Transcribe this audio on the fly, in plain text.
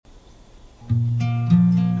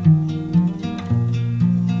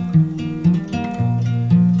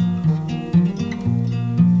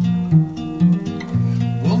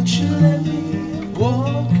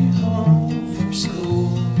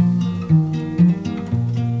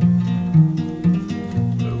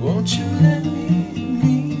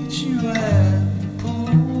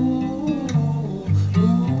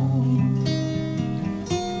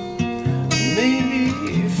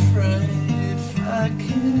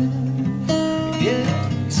get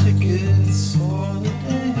tickets for the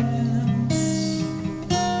dance.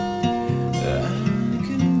 I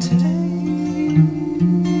can take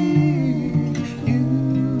you.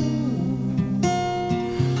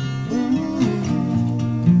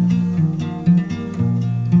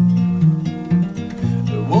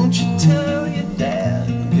 Won't you tell your dad,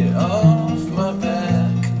 get off my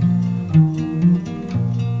back?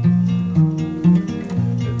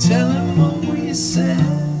 Tell him what we said,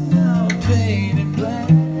 I'll paint it black.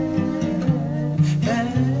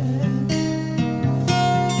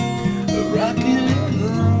 Rockin' and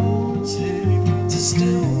rolls here to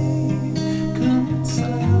stay. Come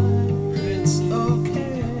inside, it's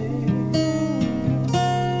okay.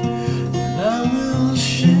 And I will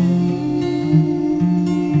shake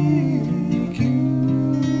you.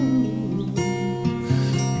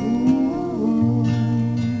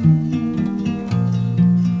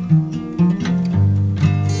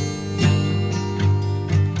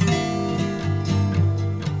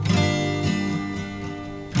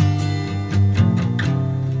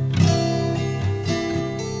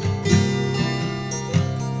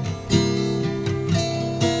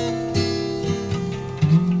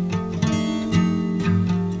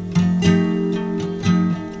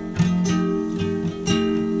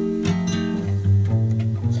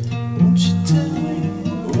 Won't you tell me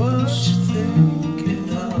what you're thinking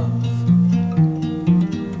of?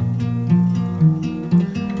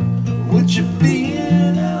 Would you be